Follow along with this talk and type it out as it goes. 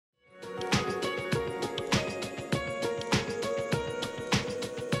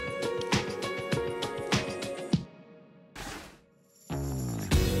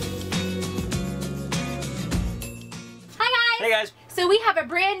guys. So we have a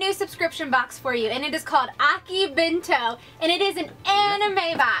brand new subscription box for you, and it is called Akibento, and it is an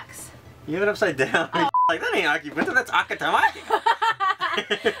anime box. You have it upside down. Oh. Like, that ain't Akibento, that's Akatamaki.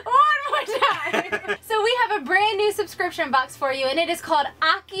 One more time. So we have a brand new subscription box for you, and it is called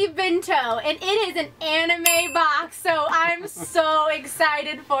Akibento, and it is an anime box, so I'm so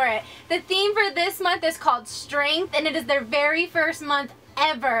excited for it. The theme for this month is called Strength, and it is their very first month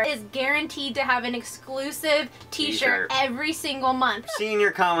ever. It is guaranteed to have an exclusive t-shirt every single month. Seeing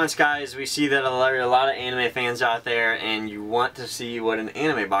your comments, guys, we see that there are a lot of anime fans out there, and you want to see what an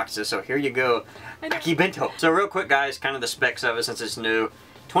anime box is, so here you go. Akibento. So real quick, guys, kind of the specs of it since it's new.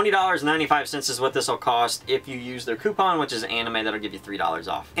 $20.95 is what this will cost if you use their coupon, which is anime. That'll give you $3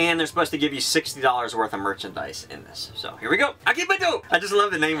 off. And they're supposed to give you $60 worth of merchandise in this. So here we go. Akibento! I just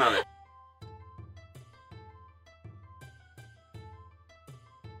love the name of it.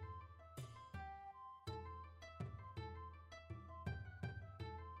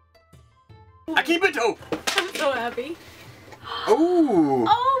 Akibento! I'm so happy. Ooh!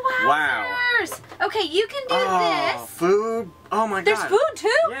 Oh, wow! Okay, you can do this. Food! Oh my god! There's food too?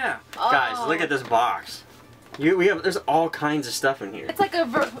 Yeah. Oh. Guys, look at this box. There's all kinds of stuff in here. It's like a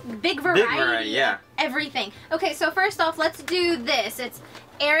big variety. Big variety, yeah. Everything. Okay, so first off, let's do this. It's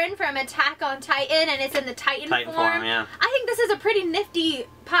Eren from Attack on Titan, and it's in the Titan form. Yeah. I think this is a pretty nifty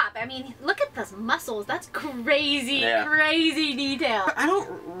pop. I mean, look at those muscles. That's crazy, crazy detail. I don't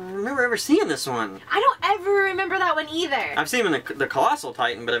remember ever seeing this one. I don't ever remember that one either. I've seen him in the Colossal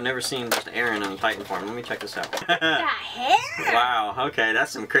Titan, but I've never seen just Eren in Titan form. Let me check this out. The hair! Wow, okay,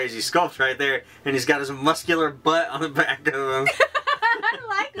 that's some crazy sculpt right there. And he's got his muscular butt on the back of him. I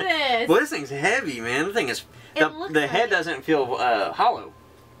like this. Well, this thing's heavy, man. The thing is, the head doesn't feel hollow.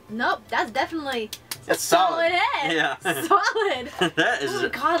 Nope, that's definitely that's a solid head. Yeah. Solid. That is. Oh my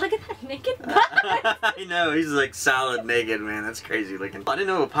god, look at that naked butt. I know, he's like solid naked, man. That's crazy looking. I didn't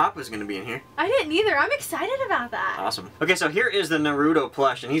know a pop was going to be in here. I didn't either. I'm excited about that. Awesome. Okay, so here is the Naruto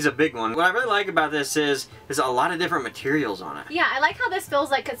plush, and he's a big one. What I really like about this is there's a lot of different materials on it. Yeah, I like how this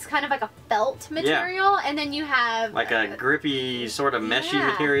feels like it's kind of like a felt material, and then you have like a grippy sort of meshy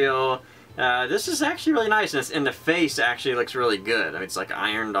material. This is actually really nice, and the face actually looks really good. I mean, it's like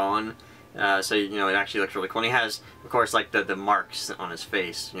ironed on, so you know it actually looks really cool. And he has, of course, like the marks on his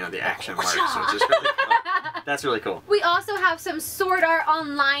face, you know, the action marks. So it's just really cool. That's really cool. We also have some Sword Art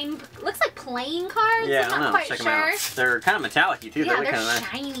Online. Looks like playing cards. Yeah, I'm not quite check sure. them out. They're kind of metallic-y too. Yeah, they're kind of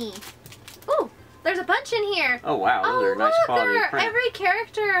shiny. Ooh, there's a bunch in here. Oh wow, those are nice quality they're print. every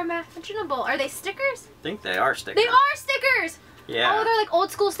character imaginable. Are they stickers? I think they are stickers. They are stickers. Yeah. Oh, they're like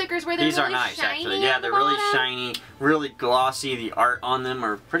old school stickers where they're These really are nice, shiny. actually. Yeah, they're really shiny, really glossy. The art on them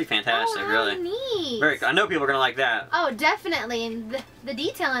are pretty fantastic, really. Neat. Very cool. I know people are gonna like that. Oh, definitely. And the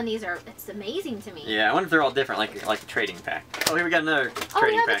detail in these it's amazing to me. Yeah, I wonder if they're all different, like a trading pack. Oh, here we got another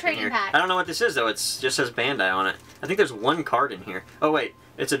trading pack in here. I don't know what this is though. It just says Bandai on it. I think there's one card in here. Oh wait.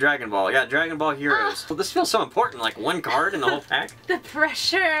 It's a Dragon Ball. Yeah, Dragon Ball Heroes. Well, this feels so important, like one card in the whole pack. The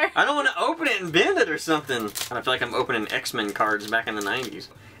pressure. I don't want to open it and bend it or something. I feel like I'm opening X-Men cards back in the 90s.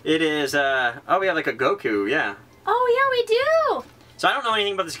 It is, oh, we have like a Goku, yeah. Oh, yeah, we do. So I don't know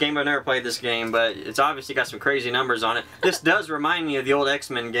anything about this game. I've never played this game, but it's obviously got some crazy numbers on it. This does remind me of the old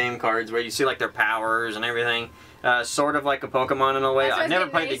X-Men game cards where you see like their powers and everything. Sort of like a Pokemon in a way. I've never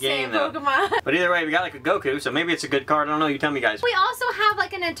played the game though. But either way, we got like a Goku, so maybe it's a good card. I don't know. You tell me, guys. We also have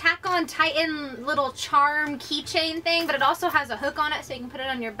like an Attack on Titan little charm keychain thing, but it also has a hook on it so you can put it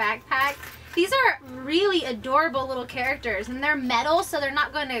on your backpack. These are really adorable little characters, and they're metal, so they're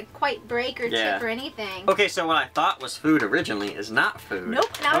not going to quite break or chip or anything. Okay, so what I thought was food originally is not food. Nope,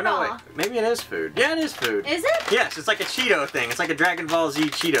 not at all. Wait. Maybe it is food. Yeah, it is food. Is it? Yes, it's like a Cheeto thing. It's like a Dragon Ball Z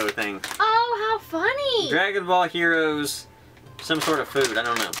Cheeto thing. Oh, how funny. Dragon Ball Heroes, some sort of food. I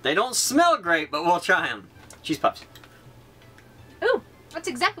don't know. They don't smell great, but we'll try them. Cheese puffs. Ooh. That's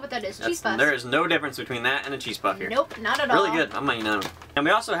exactly what that is, cheese puffs. There is no difference between that and a cheese puff here. Nope, not at all. Really good, I might know. And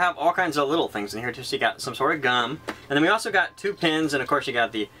we also have all kinds of little things in here too. So you got some sort of gum, and then we also got 2 pins, and of course you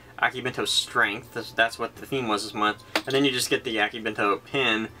got the Akibento Strength. That's what the theme was this month. And then you just get the Akibento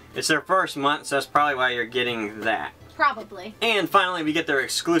pin. It's their first month, so that's probably why you're getting that. Probably. And finally we get their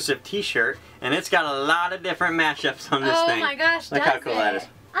exclusive t-shirt, and it's got a lot of different mashups on this thing. Oh my gosh, look how cool that is.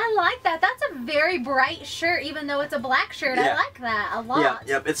 I like that. That's a very bright shirt, even though it's a black shirt. Yeah. I like that a lot.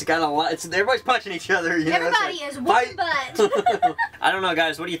 Yep, it's got a lot. Everybody's punching each other. You know, everybody is one butt. I don't know,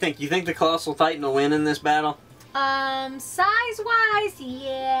 guys. What do you think? You think the Colossal Titan will win in this battle? Size-wise,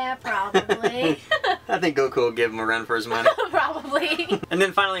 yeah, probably. I think Goku will give him a run for his money. Probably. Probably. And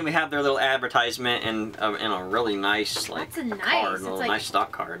then finally we have their little advertisement and a really nice like That's nice. card, a It's little like nice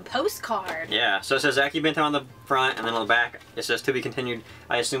stock card. Postcard. Yeah, so it says Akibento on the front, and then on the back it says to be continued.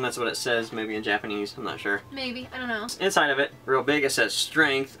 I assume that's what it says, maybe in Japanese, I'm not sure. Maybe, I don't know. Inside of it, real big, it says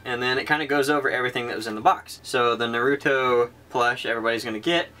strength, and then it kind of goes over everything that was in the box. So the Naruto plush everybody's going to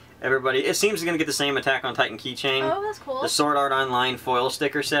get. It seems going to get the same Attack on Titan keychain. Oh, that's cool. The Sword Art Online foil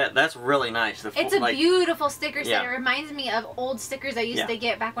sticker set, that's really nice. It's a beautiful sticker set. Yeah. It reminds me of old stickers I used to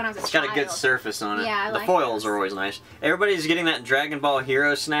get back when I was a child. It's got a good surface on it. Yeah, I the like foils those. are always nice. Everybody's getting that Dragon Ball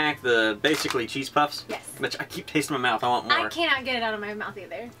Hero snack, the basically cheese puffs. Yes. Which I keep tasting in my mouth, I want more. I cannot get it out of my mouth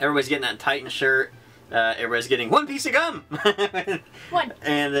either. Everybody's getting that Titan shirt. Everybody's getting one piece of gum! One.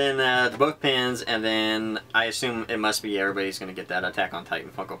 And then both pins, and then I assume it must be everybody's going to get that Attack on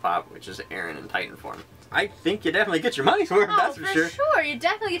Titan Funko Pop, which is Aaron in Titan form. I think you definitely get your money's worth, that's for sure. Sure. You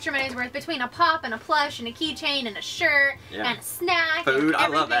definitely get your money's worth between a pop and a plush and a keychain and a shirt and a snack. Food, and I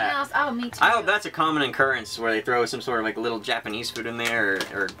love that. Else. Oh, me too. I hope that's a common occurrence where they throw some sort of like little Japanese food in there,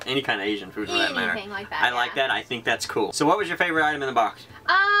 or any kind of Asian food for that matter. Anything like that. I like that. I think that's cool. So what was your favorite item in the box?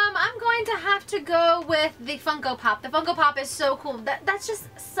 I'm going to have to go with the Funko Pop. The Funko Pop is so cool. That's just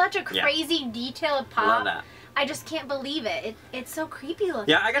such a crazy detailed pop. I love that. I just can't believe it. It's so creepy looking.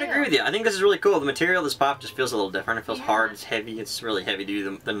 Yeah, I gotta agree with you. I think this is really cool. The material of this pop just feels a little different. It feels Yeah. hard, it's heavy, it's really heavy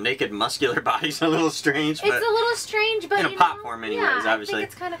duty. The naked muscular body's a little strange, but It's a little strange, but in a pop form anyways, yeah, obviously. I think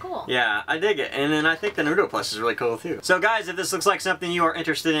it's kind of cool. Yeah, I dig it. And then I think the Naruto plush is really cool too. So guys, if this looks like something you are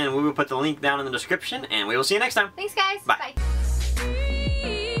interested in, we will put the link down in the description, and we will see you next time. Thanks, guys. Bye. Bye.